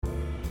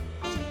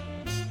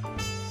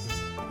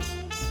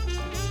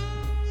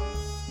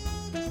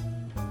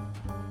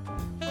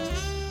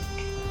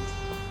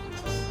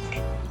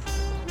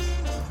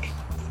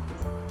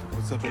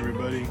What's up,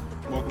 everybody?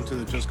 Welcome to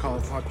the Just Call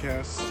It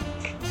podcast.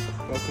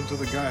 Welcome to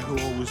the guy who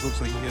always looks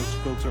like he has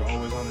filter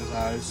always on his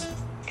eyes.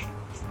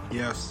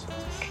 Yes,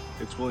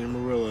 it's William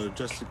Murillo,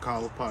 Just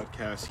Call It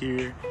podcast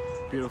here.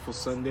 Beautiful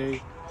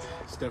Sunday.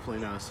 It's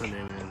definitely not a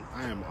Sunday, man.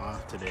 I am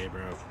off today,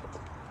 bro.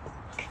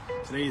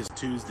 Today is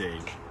Tuesday.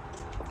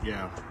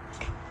 Yeah,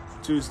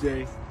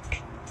 Tuesday,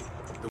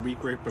 the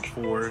week right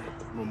before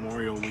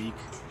Memorial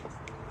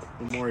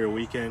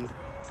Weekend.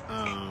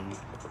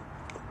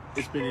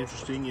 It's been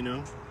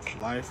interesting,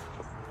 life,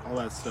 all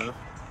that stuff.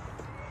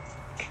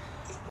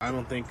 I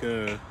don't think,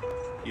 I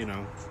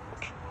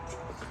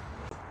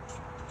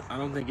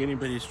don't think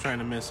anybody's trying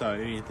to miss out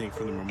anything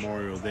for the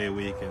Memorial Day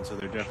weekend, so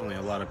there are definitely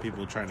a lot of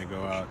people trying to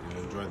go out and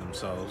enjoy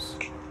themselves.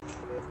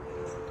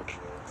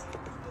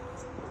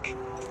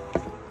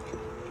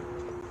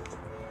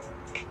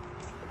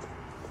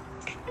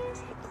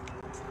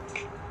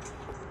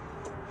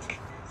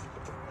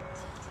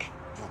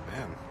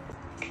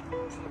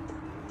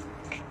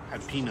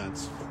 Had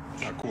peanuts.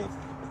 Not cool.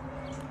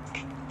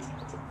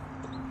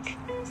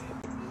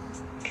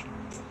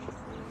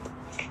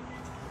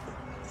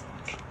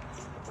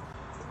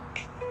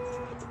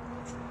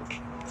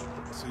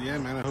 So yeah,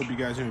 man, I hope you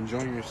guys are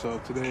enjoying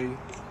yourself today.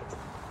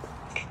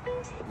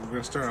 We're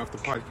gonna start off the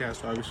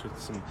podcast obviously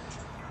with some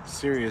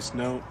serious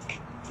note.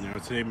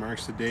 Today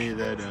marks the day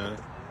that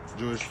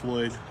George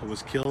Floyd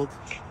was killed.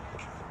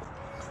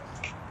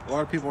 A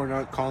lot of people are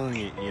not calling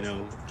it,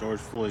 George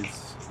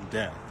Floyd's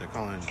death. They're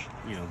calling,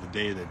 the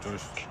day that the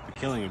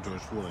killing of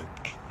George Floyd.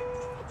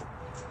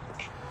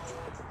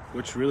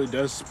 Which really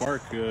does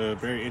spark a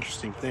very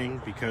interesting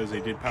thing, because they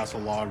did pass a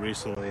law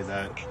recently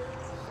that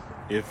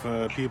if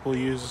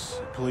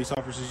police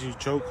officers use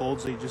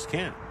chokeholds, they just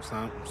can't. It's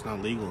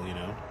not legal,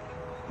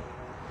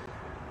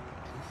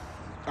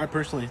 I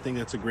personally think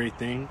that's a great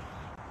thing.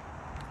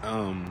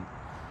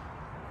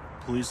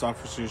 Police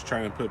officers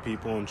trying to put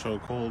people in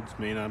chokeholds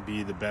may not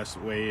be the best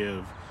way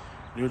of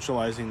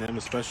neutralizing them,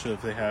 especially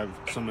if they have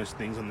so much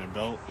things on their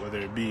belt, whether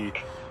it be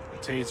a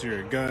taser or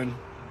a gun.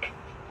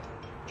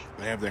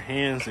 They have their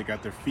hands, they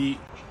got their feet.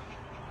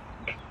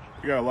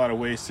 They got a lot of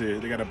ways they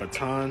got a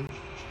baton.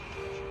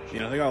 They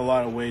got a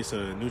lot of ways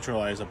to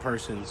neutralize a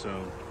person,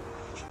 so,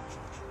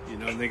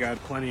 they got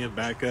plenty of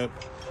backup.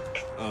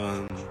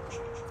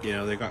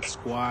 They got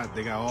squat,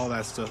 they got all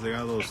that stuff. They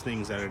got those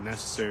things that are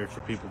necessary for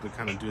people to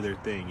kind of do their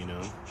thing,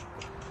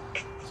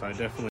 So I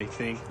definitely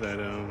think that,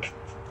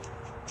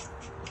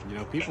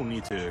 people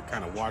need to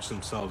kind of watch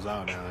themselves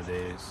out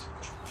nowadays.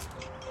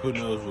 Who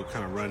knows what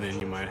kind of run-in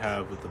you might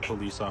have with the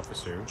police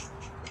officer.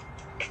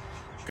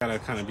 Gotta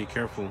kind of be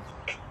careful.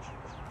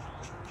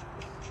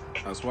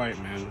 That's right,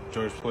 man.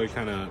 George Floyd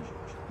kind of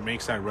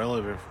makes that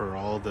relevant for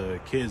all the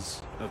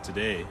kids of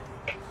today,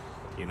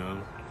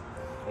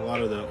 A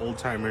lot of the old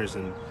timers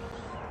and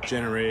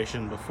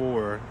generation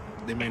before,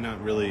 they may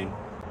not really,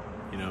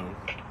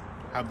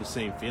 have the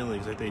same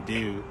feelings that they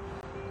do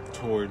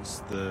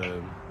towards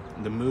the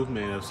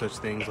movement of such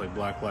things like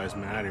Black Lives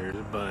Matter.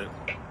 But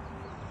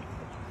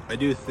I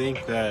do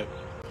think that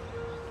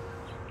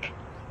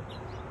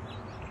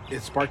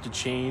it sparked a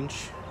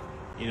change,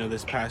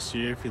 this past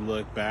year. If you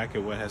look back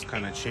at what has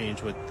kind of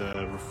changed with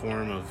the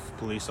reform of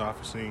police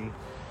officing,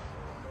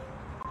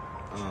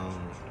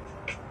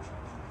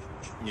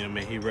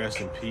 may he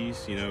rest in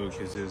peace,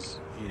 because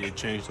he did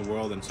change the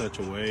world in such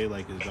a way,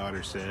 like his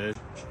daughter said.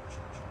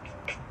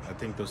 I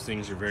think those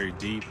things are very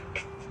deep,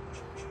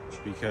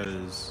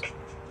 because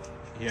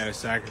he had to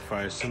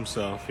sacrifice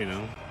himself,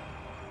 and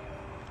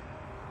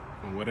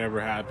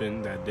whatever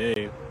happened that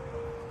day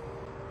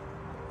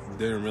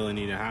didn't really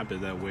need to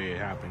happen that way it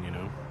happened,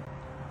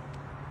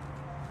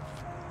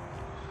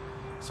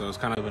 So it's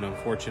kind of an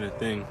unfortunate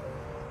thing.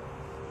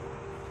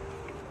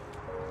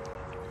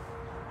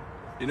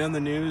 In the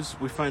news,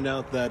 we find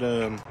out that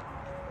a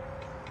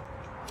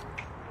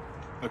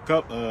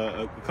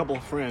couple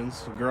of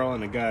friends, a girl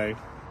and a guy,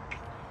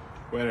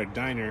 were at a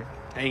diner,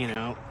 hanging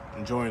out,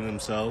 enjoying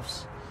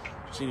themselves,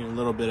 just eating a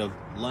little bit of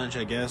lunch,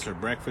 I guess, or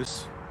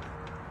breakfast.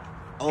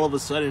 All of a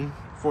sudden,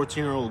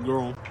 14-year-old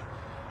girl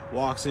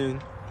walks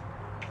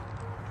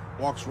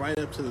right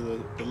up to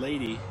the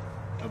lady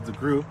of the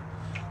group,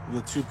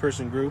 the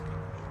two-person group,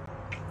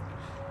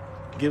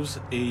 gives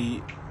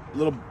a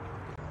little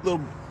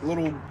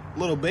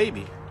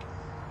baby,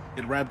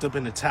 get wrapped up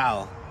in a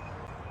towel,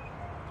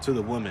 to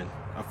the woman.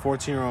 A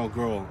 14-year-old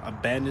girl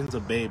abandons a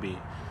baby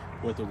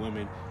with a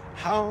woman.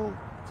 How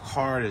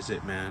hard is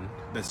it, man,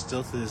 that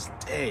still to this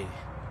day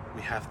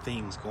we have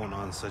things going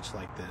on such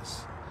like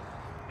this?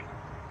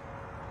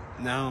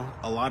 Now,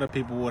 a lot of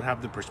people would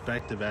have the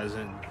perspective as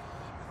in,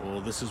 well,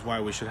 this is why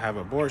we should have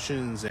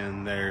abortions,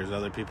 and there's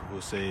other people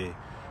who say,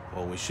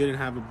 well, we shouldn't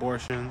have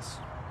abortions.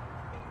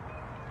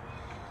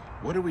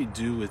 What do we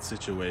do with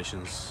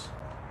situations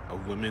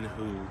of women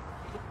who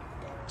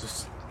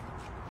just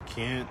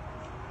can't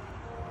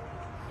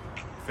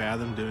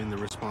fathom doing the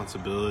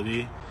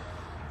responsibility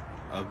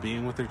of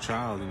being with their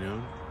child,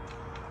 And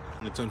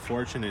it's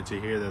unfortunate to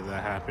hear that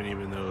happened,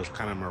 even though it's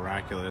kind of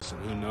miraculous,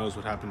 and who knows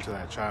what happened to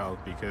that child,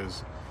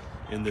 because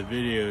in the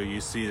video, you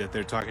see that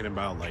they're talking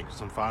about like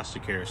some foster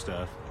care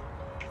stuff.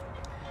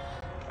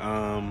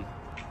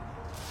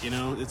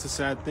 It's a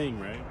sad thing,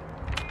 right?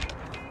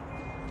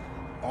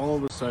 All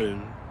of a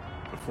sudden,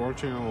 a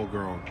 14-year-old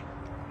girl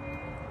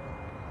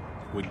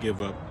would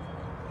give up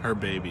her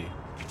baby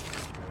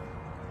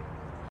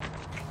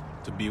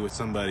to be with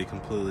somebody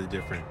completely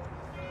different.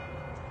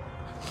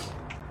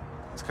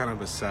 It's kind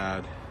of a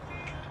sad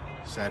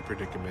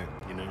predicament,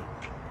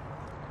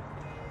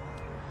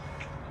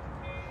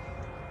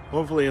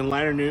 Hopefully in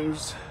lighter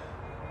news,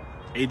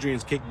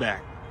 Adrian's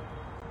kickback.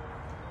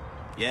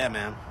 Yeah,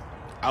 man.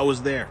 I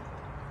was there.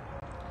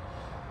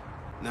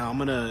 Now I'm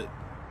gonna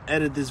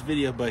edit this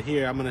video, but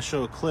here I'm gonna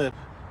show a clip.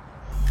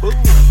 Boom.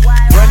 Run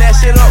that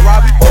shit up,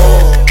 Robbie.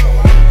 Oh.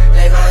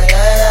 They going,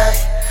 yeah.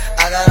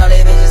 I got all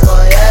these bitches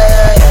going,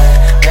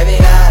 yeah. Baby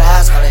got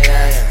eyes calling,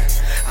 yeah.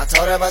 I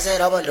told her I said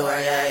open door,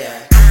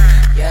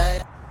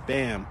 yeah.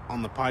 Bam,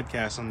 on the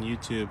podcast on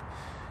YouTube.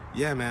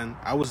 Yeah, man,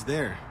 I was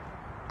there.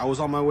 I was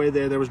on my way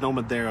there. There was no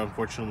one there,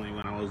 unfortunately,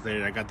 when I was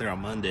there. I got there on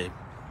Monday.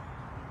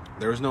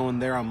 There was no one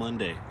there on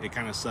Monday. It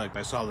kind of sucked.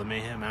 I saw the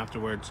mayhem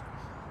afterwards.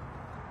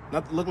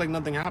 Looked like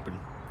nothing happened.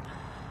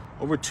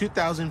 Over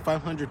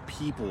 2,500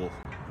 people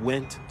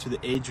went to the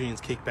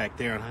Adrian's kickback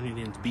there on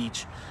Huntington's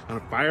Beach on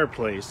a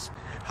fireplace.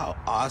 How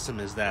awesome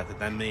is that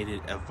made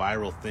it a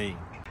viral thing?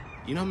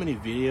 You know how many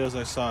videos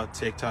I saw on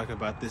TikTok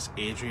about this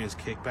Adrian's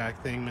kickback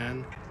thing,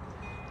 man?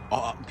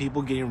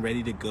 People getting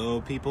ready to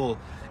go, people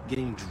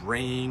getting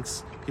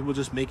drinks, people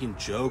just making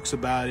jokes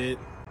about it.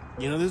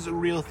 This is a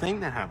real thing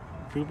that happened.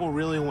 People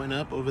really went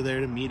up over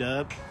there to meet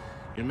up.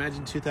 You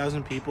imagine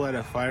 2,000 people at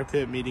a fire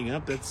pit meeting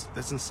up? That's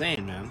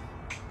insane, man.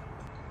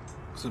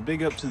 So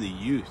big up to the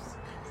youth,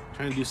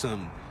 trying to do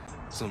some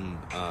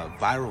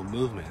viral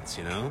movements,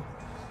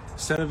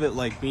 Instead of it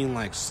like being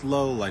like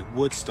slow, like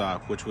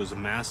Woodstock, which was a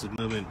massive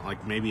movement,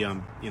 like maybe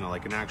on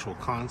like an actual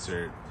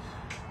concert.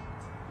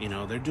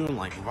 They're doing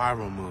like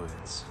viral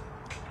movements,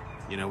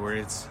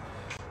 where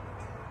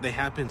they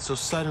happen so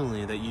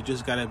suddenly that you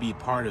just gotta be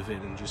part of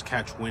it and just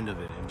catch wind of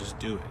it and just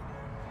do it.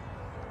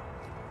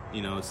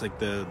 It's like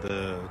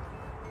the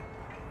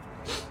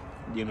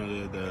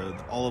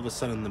all of a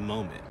sudden the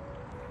moment.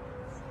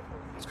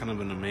 It's kind of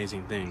an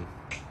amazing thing.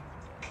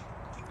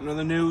 In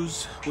other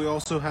news, we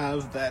also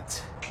have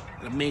that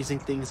amazing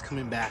thing is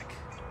coming back.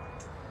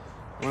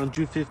 Around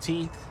June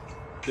 15th,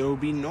 there will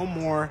be no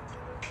more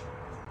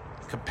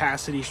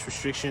capacity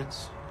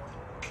restrictions,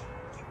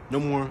 no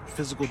more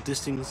physical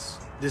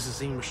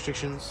distancing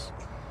restrictions.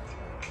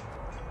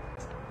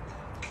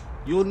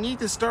 You'll need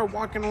to start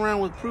walking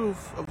around with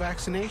proof of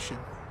vaccination.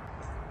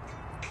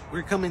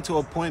 We're coming to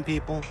a point,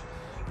 people,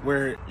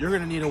 where you're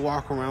going to need to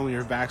walk around with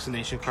your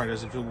vaccination card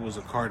as if it was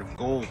a card of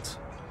gold,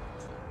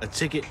 a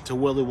ticket to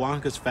Willy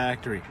Wonka's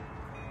factory.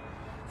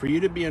 For you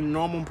to be a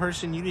normal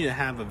person, you need to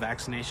have a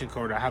vaccination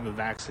card or have a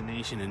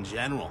vaccination in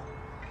general.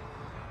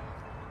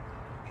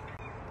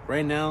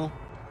 Right now,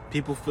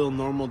 people feel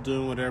normal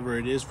doing whatever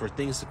it is. For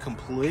things to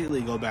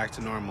completely go back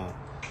to normal,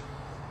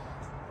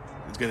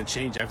 it's going to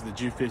change after the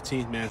June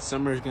 15th, man.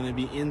 Summer is going to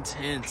be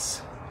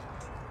intense.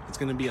 It's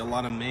going to be a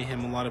lot of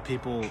mayhem, a lot of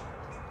people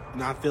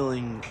not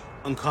feeling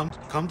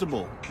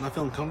comfortable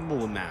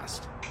with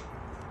masks.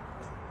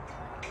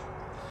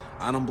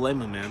 I don't blame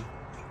them, man.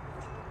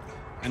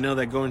 I know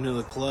that going to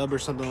the club or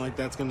something like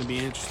that's going to be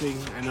interesting.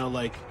 I know,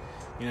 you're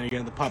going to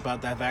have to pop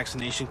out that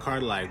vaccination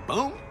card, like,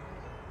 boom.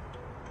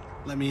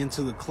 Let me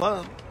into the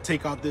club,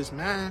 take off this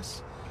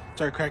mask,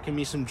 start cracking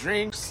me some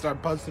drinks,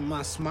 start busting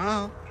my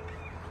smile.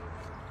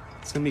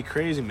 It's gonna be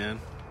crazy, man.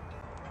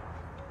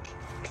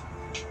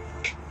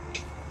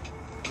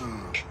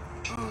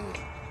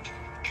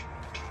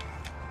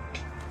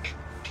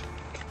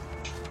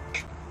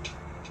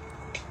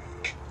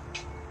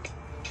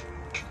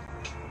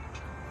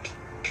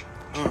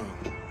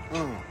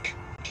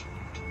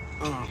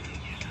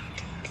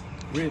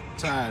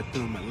 Riptide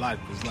through my life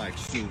is like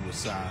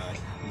suicide.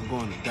 I'm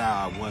gonna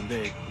die one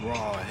day. We're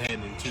all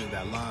heading into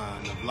that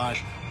line of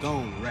life.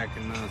 Don't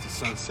recognize the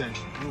sunset.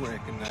 Don't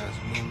recognize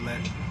the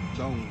moonlight.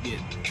 Don't get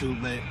too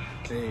late.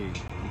 Hey,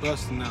 I'm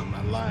busting out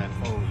my life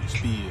for you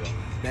spiel.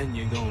 Then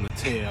you're gonna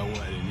tell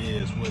what it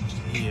is, what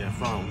you hear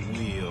from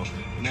Will.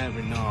 You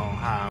never know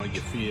how you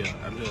feel.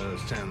 I'm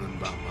just telling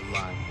about my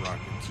life,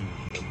 rocking to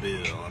the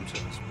bill. I'm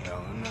just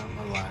telling out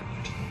my life,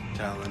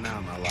 telling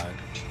out my life,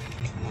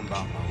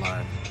 about my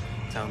life.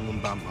 Telling them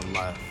about my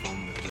life on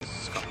the Just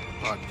Scholar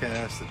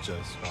Podcast, the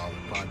Just Scholar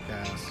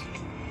Podcast.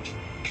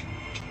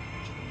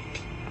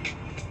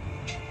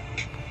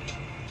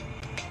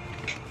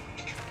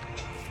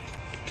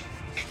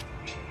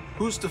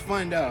 Who's to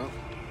find out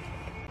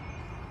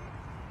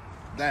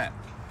that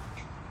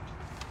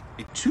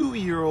a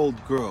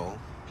 2-year-old girl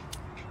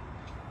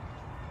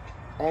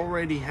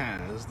already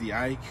has the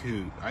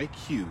IQ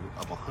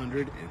of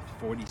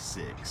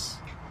 146,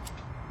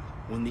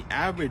 when the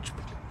average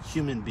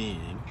human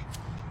being,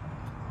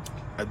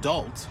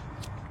 adult,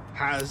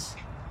 has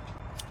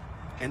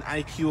an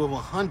IQ of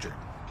 100.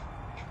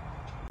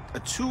 A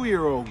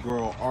 2-year-old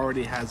girl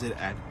already has it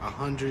at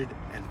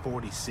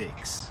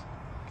 146.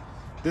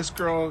 This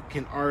girl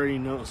can already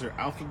knows her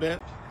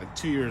alphabet at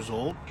 2 years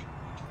old.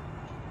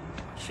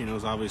 She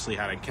knows obviously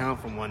how to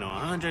count from 1 to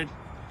 100.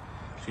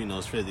 She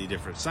knows 50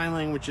 different sign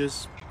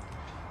languages.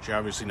 She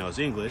obviously knows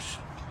English.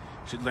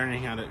 She's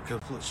learning how to.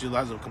 She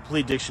has a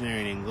complete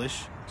dictionary in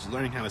English. She's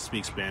learning how to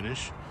speak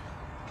Spanish.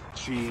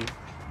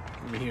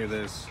 Let me hear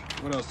this.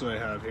 What else do I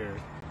have here?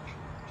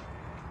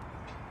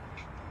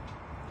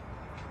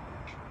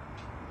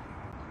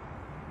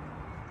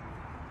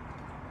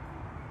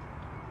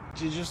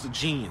 She's just a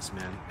genius,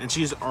 man. And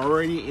she's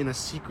already in a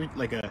secret,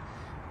 like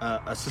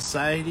a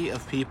society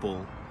of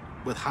people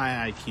with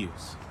high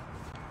IQs.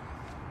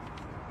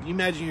 Can you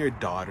imagine your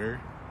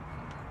daughter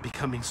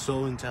becoming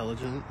so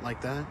intelligent like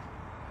that?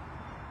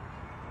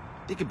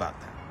 Think about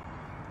that.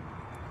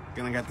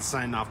 Gonna got to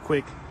sign off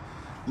quick.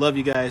 Love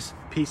you guys.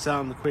 Peace out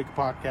on the Quick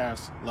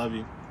Podcast. Love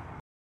you.